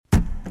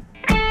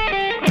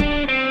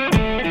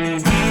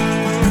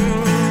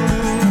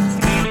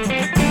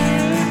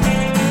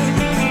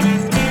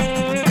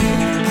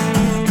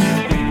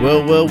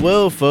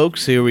Well,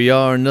 folks, here we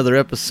are, another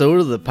episode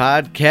of the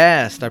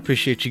podcast. I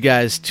appreciate you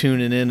guys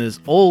tuning in as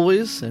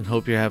always, and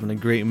hope you're having a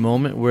great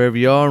moment wherever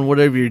you are and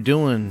whatever you're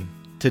doing.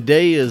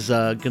 Today is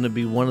going to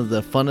be one of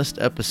the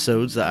funnest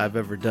episodes that I've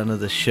ever done of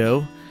the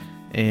show,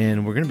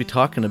 and we're going to be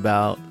talking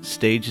about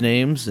stage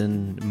names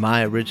and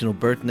my original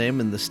birth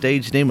name and the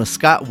stage name of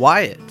Scott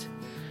Wyatt,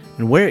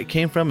 and where it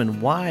came from and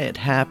why it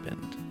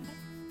happened.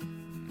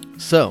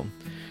 So,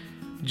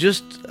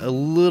 just a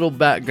little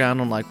background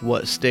on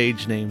what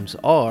stage names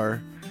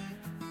are.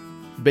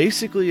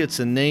 Basically, it's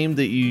a name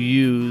that you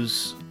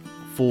use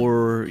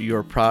for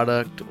your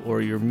product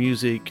or your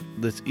music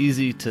that's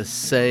easy to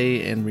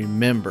say and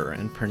remember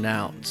and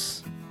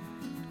pronounce,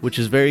 which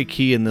is very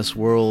key in this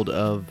world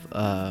of,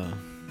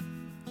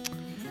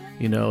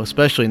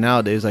 especially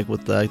nowadays,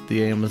 with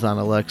the Amazon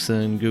Alexa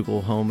and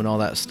Google Home and all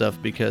that stuff,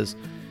 because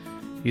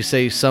you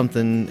say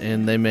something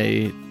and they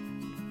may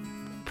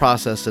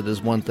process it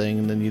as one thing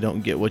and then you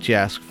don't get what you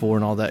ask for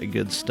and all that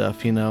good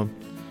stuff, and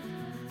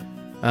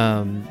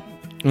a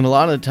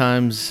lot of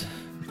times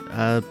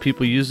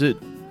people use it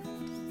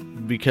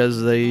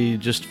because they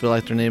just feel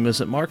like their name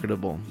isn't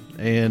marketable,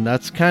 and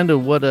that's kind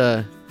of what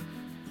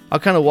I'll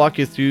kind of walk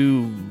you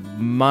through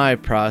my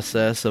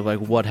process of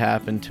what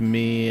happened to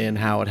me and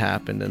how it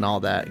happened and all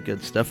that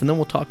good stuff, and then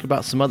we'll talk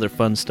about some other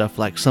fun stuff,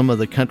 like some of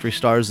the country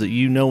stars that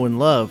you know and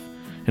love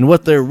and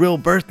what their real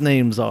birth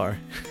names are.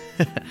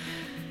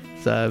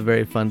 It's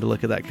very fun to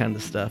look at that kind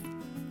of stuff.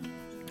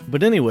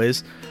 But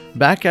anyways,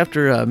 back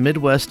after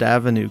Midwest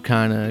Avenue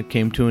kind of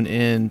came to an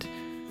end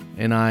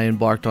and I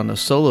embarked on a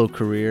solo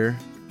career.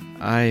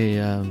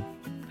 I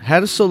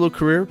had a solo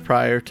career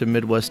prior to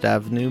Midwest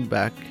Avenue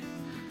back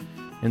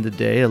in the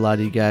day. A lot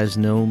of you guys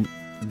know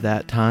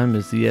that time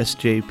as the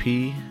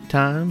SJP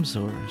times,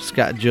 or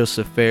Scott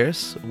Joseph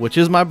Ferris, which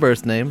is my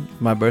birth name.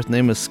 My birth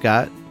name is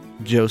Scott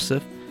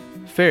Joseph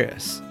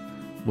Ferris,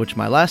 which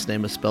my last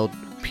name is spelled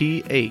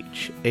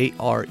P-H-A-R-E-S.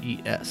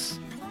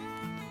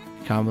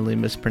 Commonly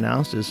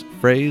mispronounced as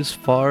Frays,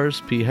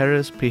 Fars,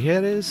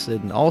 Pijeres,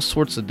 and all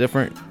sorts of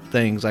different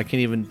things. I can't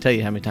even tell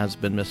you how many times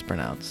it's been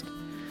mispronounced.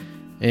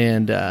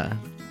 And after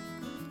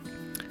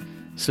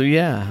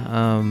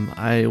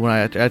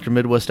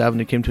Midwest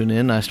Avenue came to an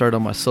end, I started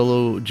on my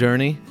solo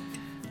journey.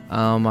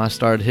 I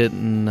started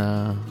hitting,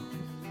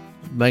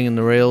 banging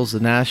the rails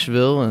of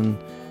Nashville, and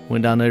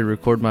went down there to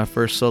record my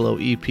first solo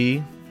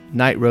EP,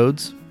 Night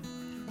Roads.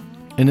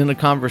 And in a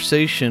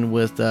conversation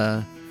with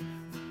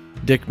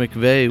Dick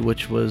McVeigh,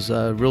 which was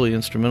really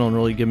instrumental and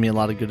really gave me a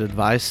lot of good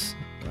advice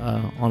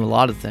on a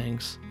lot of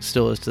things,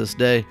 still is to this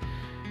day.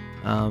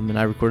 And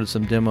I recorded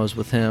some demos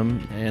with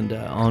him, and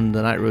on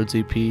the Night Roads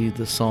EP,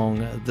 the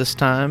song This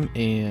Time,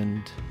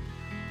 and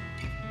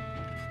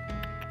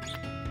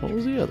what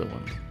was the other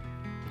one?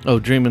 Oh,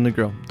 Dreamin' the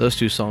Girl. Those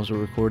two songs were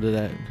recorded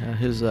at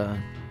his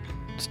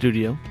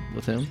studio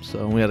with him,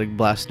 so we had a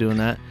blast doing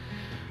that.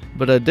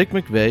 But Dick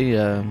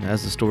McVeigh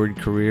has a storied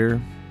career,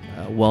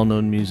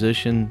 well-known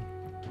musician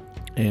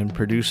and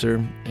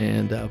producer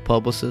and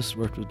publicist,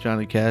 worked with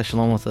Johnny Cash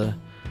along with a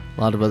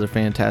lot of other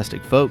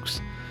fantastic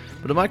folks.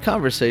 But in my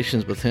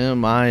conversations with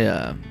him,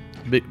 I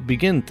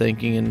began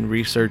thinking and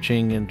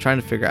researching and trying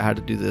to figure out how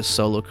to do this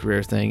solo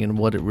career thing and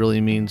what it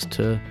really means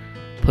to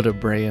put a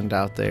brand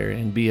out there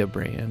and be a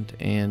brand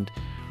and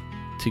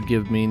to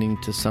give meaning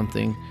to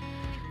something.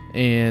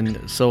 And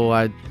so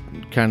I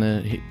kind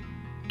of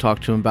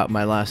talked to him about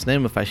my last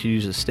name, if I should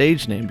use a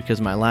stage name,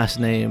 because my last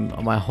name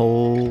my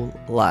whole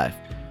life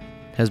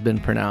has been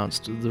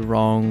pronounced the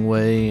wrong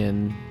way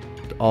and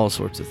all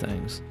sorts of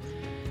things,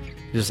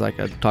 just like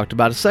I talked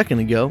about a second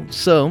ago.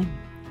 So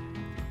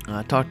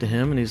I talked to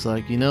him and he's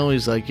like,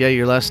 yeah,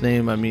 your last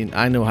name,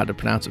 I know how to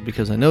pronounce it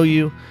because I know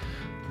you,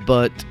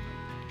 but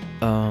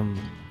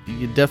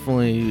you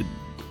definitely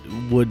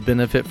would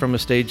benefit from a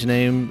stage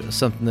name,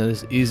 something that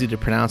is easy to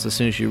pronounce. As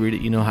soon as you read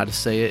it, you know how to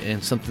say it,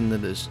 and something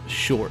that is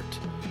short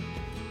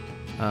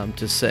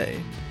to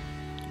say.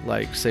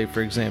 Like, say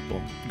for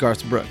example,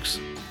 Garth Brooks,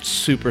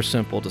 super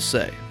simple to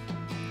say.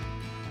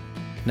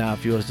 Now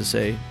if you was to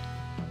say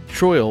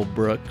Troy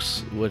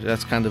Brooks,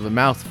 that's kind of a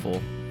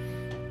mouthful.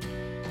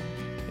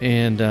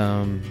 And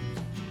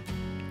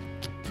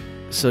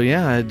so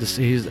I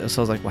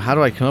was like, well, how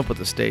do I come up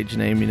with a stage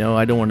name?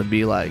 I don't want to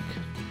be like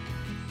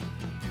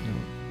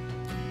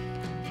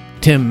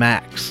Tim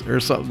Max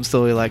or something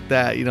silly like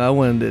that. I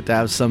wanted it to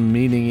have some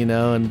meaning,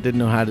 and didn't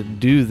know how to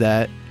do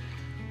that.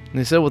 And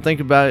they said, well, think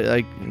about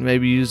it,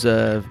 maybe use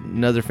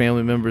another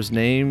family member's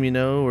name,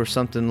 or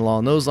something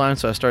along those lines.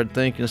 So I started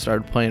thinking,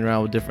 started playing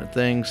around with different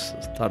things.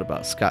 Thought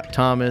about Scott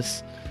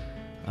Thomas,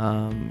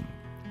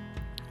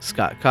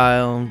 Scott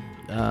Kyle,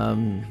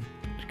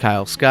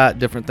 Kyle Scott,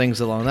 different things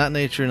along that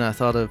nature. And I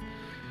thought of,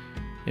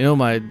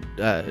 my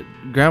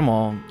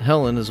grandma,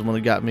 Helen, is the one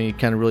that got me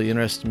kind of really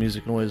interested in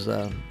music and always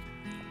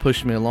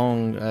pushed me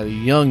along at a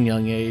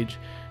young age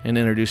and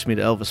introduced me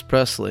to Elvis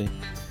Presley.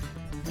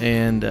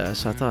 And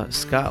so I thought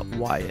Scott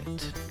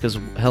Wyatt, because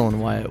Helen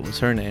Wyatt was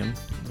her name.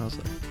 And I was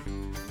like,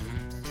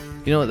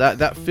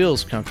 that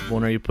feels comfortable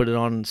whenever you put it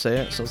on and say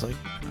it. So I was like,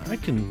 I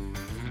can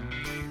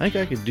I think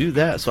I could do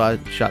that. So I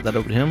shot that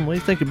over to him. What do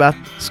you think about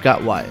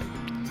Scott Wyatt?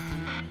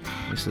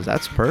 He says,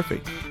 that's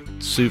perfect.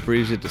 Super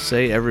easy to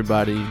say.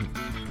 Everybody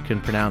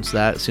can pronounce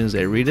that as soon as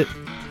they read it.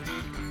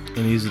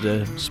 And easy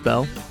to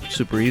spell.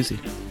 Super easy.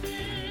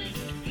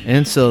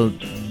 And so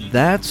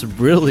that's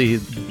really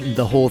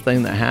the whole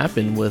thing that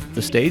happened with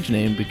the stage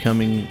name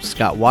becoming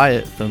Scott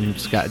Wyatt from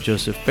Scott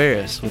Joseph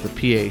Ferris with a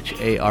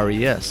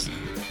Phares.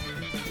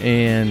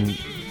 And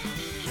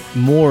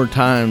more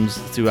times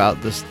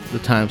throughout the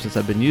time since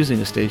I've been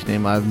using a stage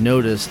name, I've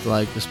noticed,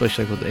 like,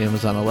 especially like with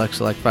Amazon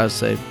Alexa, like if I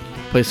say,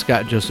 play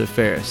Scott Joseph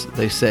Ferris,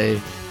 it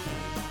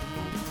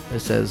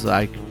says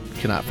I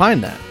cannot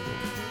find that.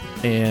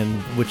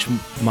 And which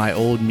my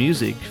old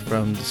music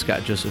from the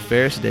Scott Joseph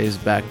Ferris days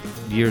back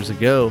years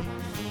ago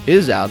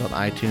is out on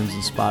iTunes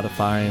and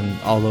Spotify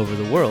and all over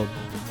the world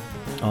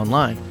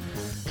online.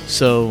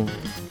 So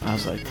I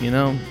was like,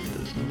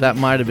 that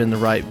might have been the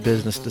right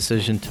business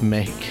decision to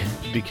make,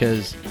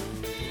 because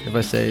if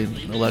I say,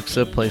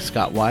 Alexa, play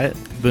Scott Wyatt,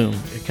 boom,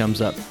 it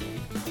comes up.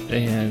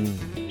 And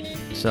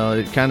so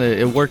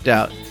it worked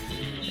out.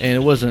 And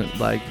it wasn't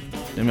like,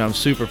 I'm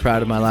super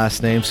proud of my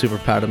last name, super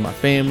proud of my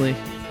family.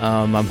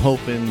 I'm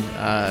hoping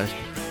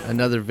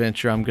another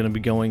venture I'm going to be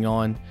going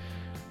on,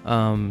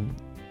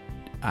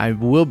 I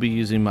will be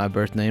using my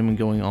birth name and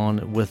going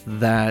on with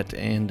that,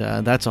 and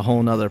that's a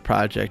whole nother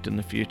project in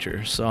the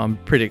future. So I'm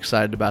pretty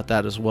excited about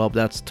that as well, but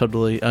that's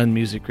totally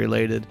unmusic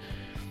related.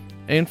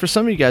 And for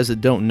some of you guys that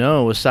don't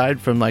know,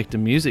 aside from like the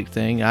music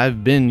thing,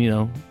 I've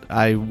been,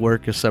 I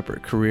work a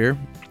separate career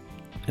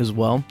as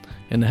well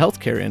in the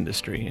healthcare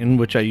industry, in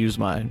which I use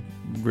my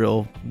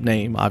real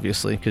name,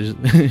 obviously, because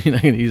you're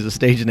not going to use a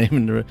stage name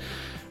in the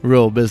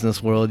real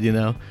business world,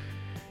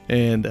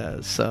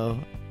 And so,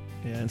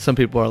 yeah, and some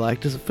people are like,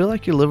 does it feel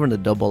like you're living a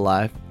double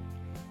life?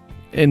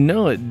 And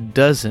no, it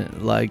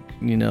doesn't. Like,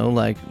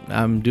 like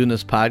I'm doing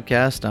this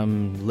podcast,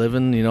 I'm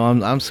living,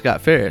 I'm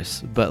Scott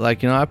Ferris. But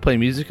like, I play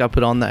music, I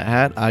put on that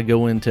hat, I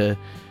go into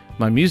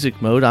my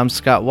music mode, I'm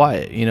Scott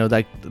Wyatt.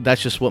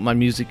 That's just what my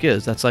music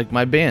is. That's like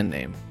my band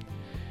name.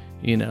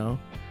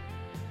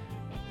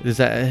 Is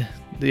that,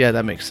 yeah,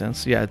 that makes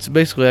sense. Yeah, it's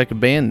basically like a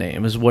band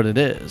name is what it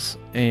is.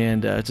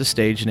 And it's a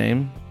stage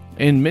name.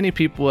 And many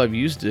people have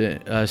used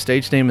a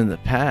stage name in the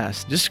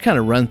past. Just to kind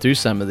of run through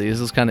some of these.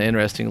 It's kind of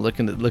interesting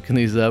looking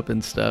these up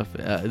and stuff.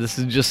 This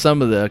is just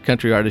some of the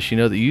country artists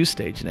that use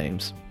stage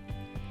names.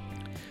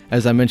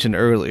 As I mentioned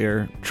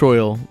earlier,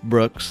 Troy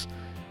Brooks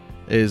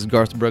is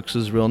Garth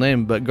Brooks' real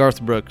name, but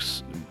Garth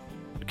Brooks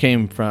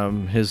came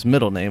from his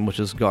middle name,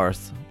 which is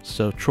Garth.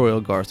 So Troy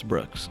Garth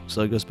Brooks.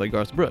 So it goes by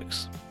Garth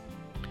Brooks.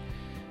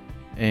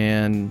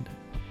 And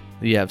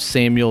you have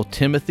Samuel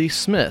Timothy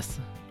Smith,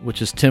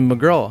 which is Tim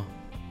McGraw.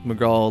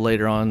 McGraw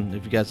later on,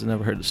 if you guys have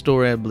never heard the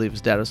story, I believe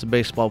his dad was a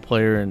baseball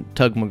player and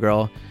Tug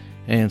McGraw,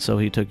 and so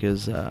he took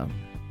his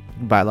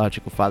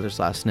biological father's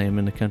last name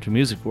in the country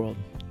music world.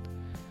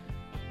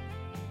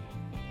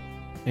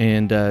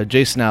 And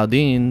Jason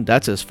Aldean,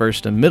 that's his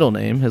first and middle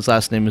name. His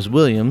last name is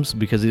Williams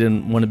because he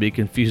didn't want to be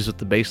confused with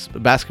the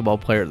basketball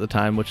player at the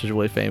time, which is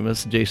really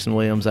famous. Jason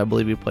Williams, I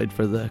believe he played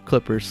for the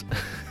Clippers.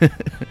 The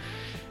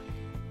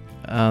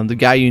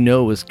guy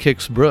is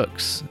Kix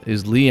Brooks,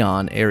 is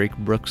Leon Eric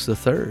Brooks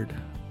III.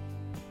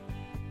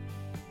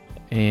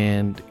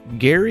 And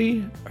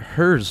Gary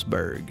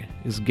Herzberg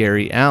is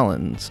Gary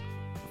Allen's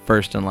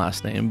first and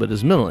last name, but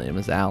his middle name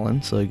is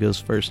Allen, so he goes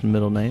first and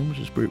middle name, which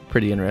is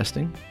pretty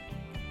interesting.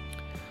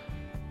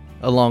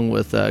 Along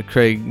with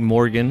Craig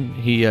Morgan,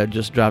 he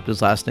just dropped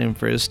his last name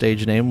for his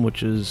stage name,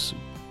 which is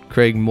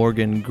Craig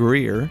Morgan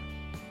Greer.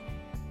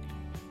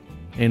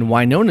 And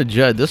Winona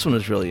Judd, this one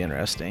is really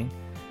interesting.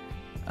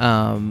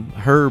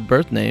 Her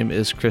birth name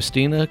is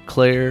Christina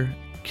Claire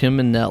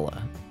Kiminella.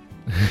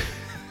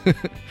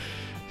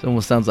 It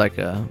almost sounds like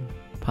a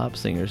pop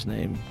singer's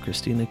name,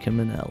 Christina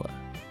Kiminella.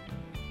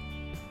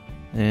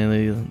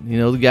 And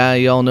the guy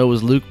y'all know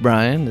is Luke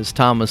Bryan, is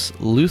Thomas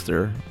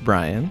Luther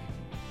Bryan.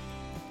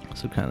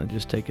 So kind of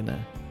just taking a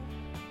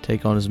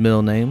take on his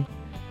middle name.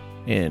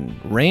 And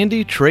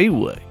Randy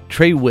Treywick.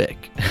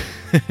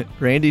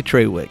 Randy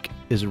Treywick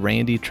is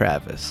Randy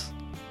Travis.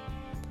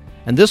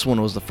 And this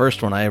one was the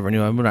first one I ever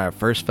knew. When I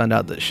first found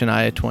out that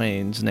Shania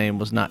Twain's name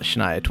was not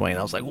Shania Twain,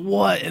 I was like,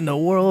 what in the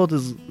world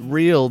is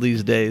real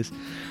these days?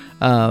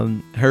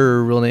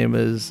 Her real name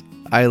is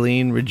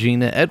Eileen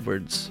Regina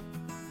Edwards,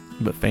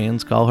 but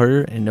fans call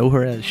her and know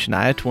her as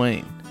Shania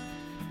Twain.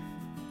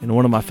 And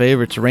one of my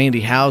favorites,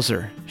 Randy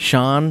Houser,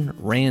 Sean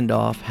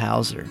Randolph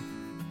Houser.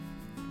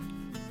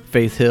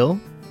 Faith Hill,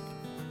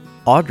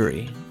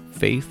 Audrey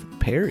Faith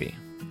Perry.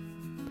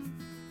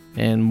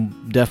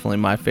 And definitely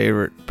my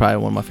favorite, probably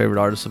one of my favorite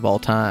artists of all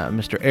time,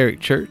 Mr. Eric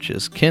Church,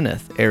 is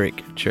Kenneth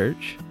Eric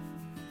Church.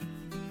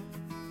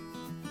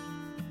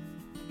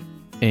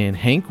 And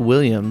Hank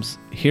Williams,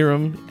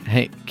 Hiram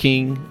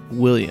King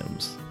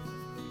Williams.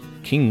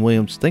 King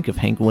Williams, think if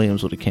Hank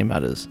Williams would have came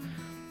out as,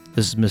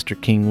 this is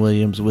Mr. King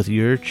Williams with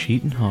your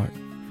cheating heart.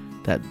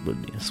 That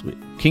would be a sweet.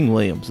 King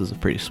Williams is a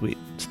pretty sweet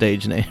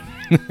stage name.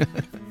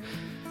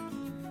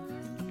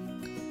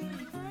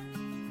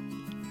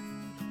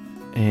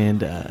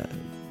 And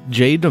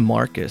Jay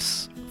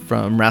DeMarcus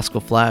from Rascal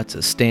Flatts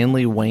is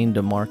Stanley Wayne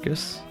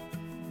DeMarcus,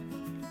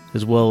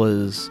 as well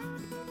as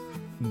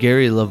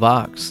Gary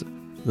LaVox,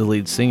 the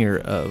lead singer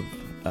of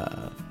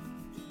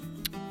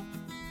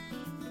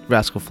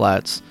Rascal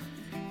Flatts.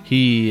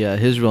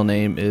 His real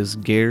name is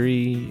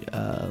Gary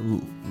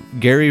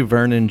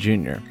Vernon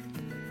Jr.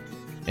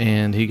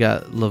 And he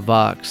got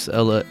LaVox,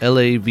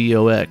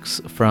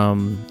 LAVOX,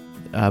 from,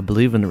 I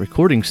believe, in the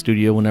recording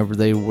studio. Whenever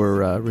they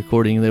were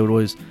recording, they would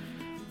always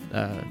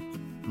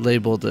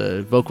label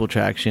the vocal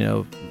tracks,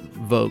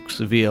 Vox,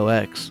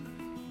 VOX.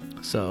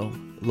 So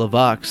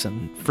LaVox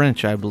in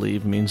French, I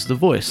believe, means the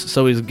voice.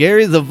 So he's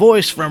Gary the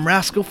Voice from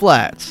Rascal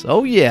Flatts.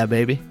 Oh yeah,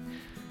 baby.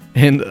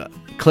 And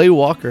Clay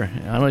Walker,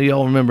 I know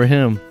y'all remember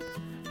him.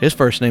 His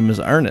first name is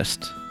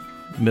Ernest,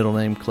 middle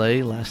name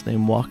Clay, last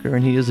name Walker,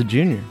 and he is a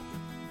junior.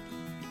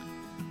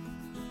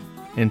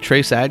 And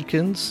Trace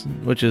Adkins,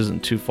 which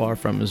isn't too far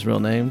from his real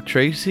name,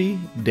 Tracy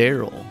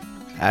Darrell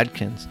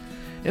Adkins.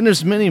 And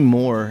there's many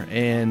more,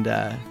 and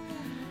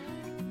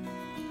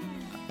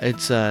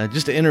it's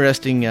just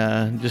interesting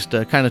just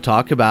to kind of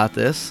talk about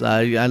this.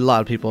 A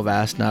lot of people have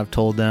asked, and I've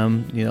told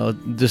them,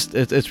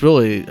 it's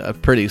really a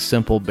pretty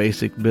simple,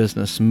 basic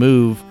business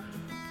move,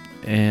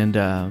 and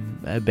a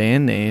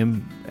band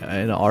name,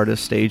 an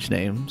artist stage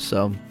name.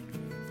 So,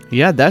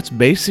 yeah, that's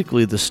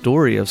basically the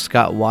story of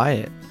Scott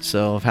Wyatt.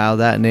 So, of how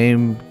that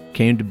name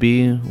came to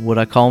be what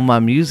I call my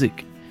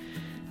music.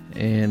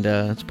 And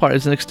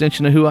it's an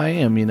extension of who I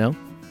am,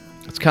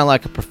 It's kind of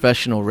like a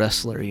professional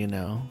wrestler,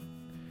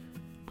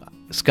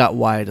 Scott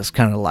Wyatt is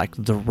kind of like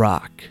The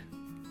Rock.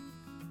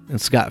 And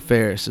Scott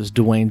Ferris is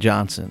Dwayne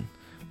Johnson.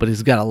 But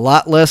he's got a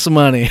lot less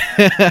money.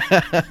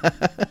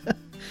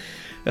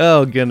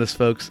 Oh, goodness,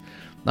 folks.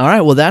 All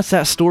right, well, that's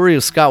that story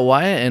of Scott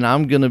Wyatt. And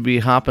I'm going to be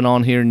hopping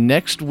on here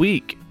next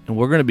week. And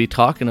we're going to be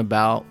talking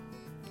about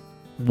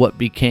what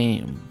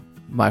became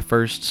my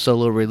first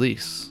solo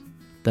release,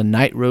 the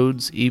Night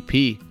Roads EP,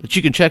 that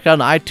you can check out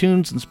on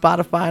iTunes and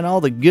Spotify and all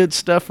the good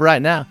stuff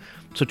right now.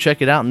 So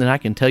check it out, and then I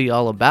can tell you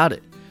all about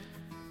it.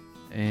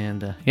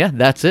 And yeah,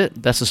 that's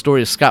it. That's the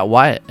story of Scott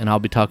Wyatt, and I'll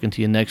be talking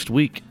to you next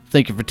week.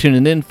 Thank you for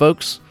tuning in,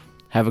 folks.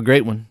 Have a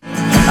great one.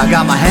 I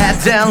got my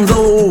hat down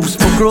low,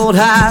 smoke rolled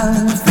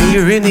high,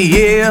 finger in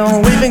the air,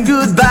 waving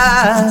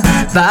goodbye.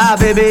 Bye,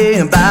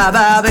 baby,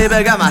 bye, baby.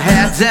 I got my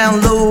hat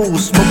down low,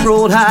 smoke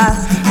rolled high,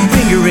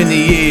 finger in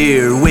the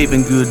air,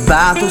 waving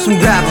goodbye. Throw some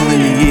gravel in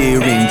the air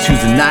into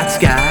the night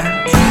sky.